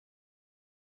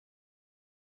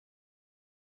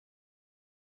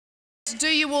but do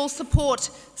you all support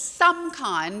some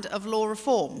kind of law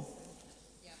reform?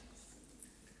 Yeah.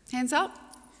 Hands up?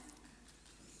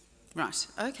 Right,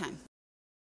 okay.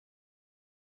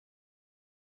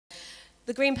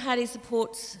 The Green Party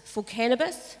supports for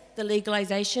cannabis, the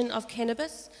legalisation of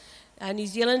cannabis. New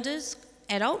Zealanders,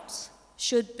 adults,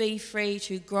 should be free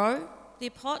to grow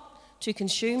their pot, to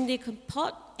consume their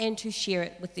pot, and to share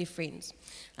it with their friends.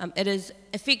 It is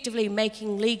effectively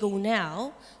making legal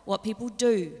now what people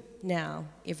do now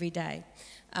every day.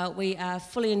 We are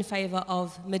fully in favour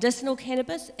of medicinal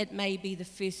cannabis. It may be the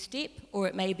first step, or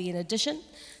it may be an addition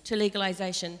to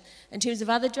legalisation. In terms of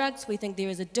other drugs, we think there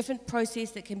is a different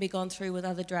process that can be gone through with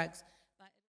other drugs.